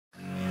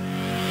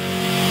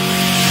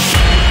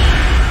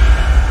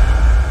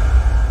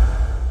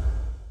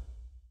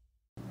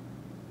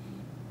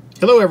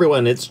Hello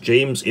everyone, it's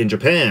James in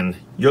Japan.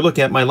 You're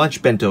looking at my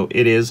lunch bento.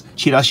 It is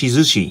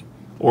Chirashizushi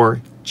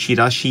or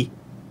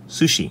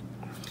Chirashizushi.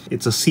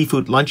 It's a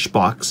seafood lunch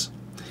box.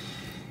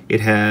 It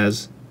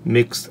has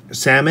mixed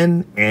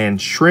salmon and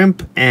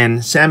shrimp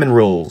and salmon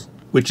rolls,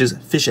 which is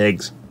fish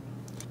eggs.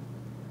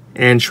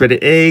 And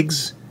shredded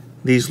eggs.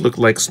 These look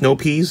like snow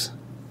peas.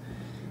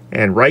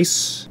 And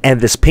rice. And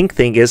this pink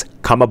thing is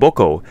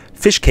kamaboko,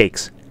 fish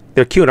cakes.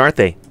 They're cute, aren't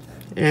they?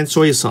 And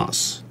soy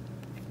sauce.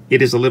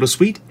 It is a little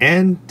sweet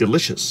and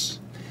delicious.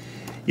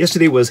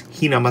 Yesterday was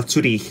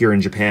Hinamatsuri here in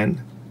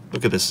Japan.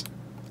 Look at this.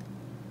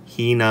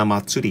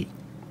 Hinamatsuri.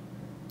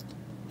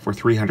 For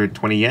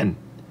 320 yen.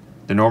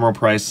 The normal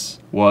price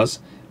was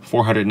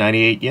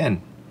 498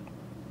 yen.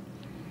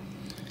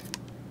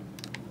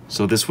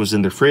 So this was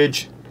in the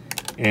fridge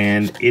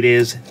and it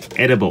is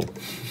edible.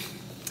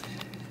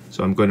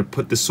 So I'm going to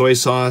put the soy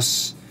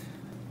sauce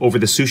over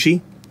the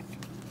sushi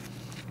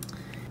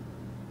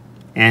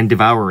and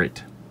devour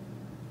it.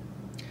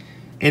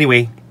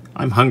 Anyway,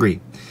 I'm hungry.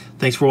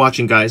 Thanks for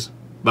watching, guys.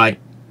 Bye.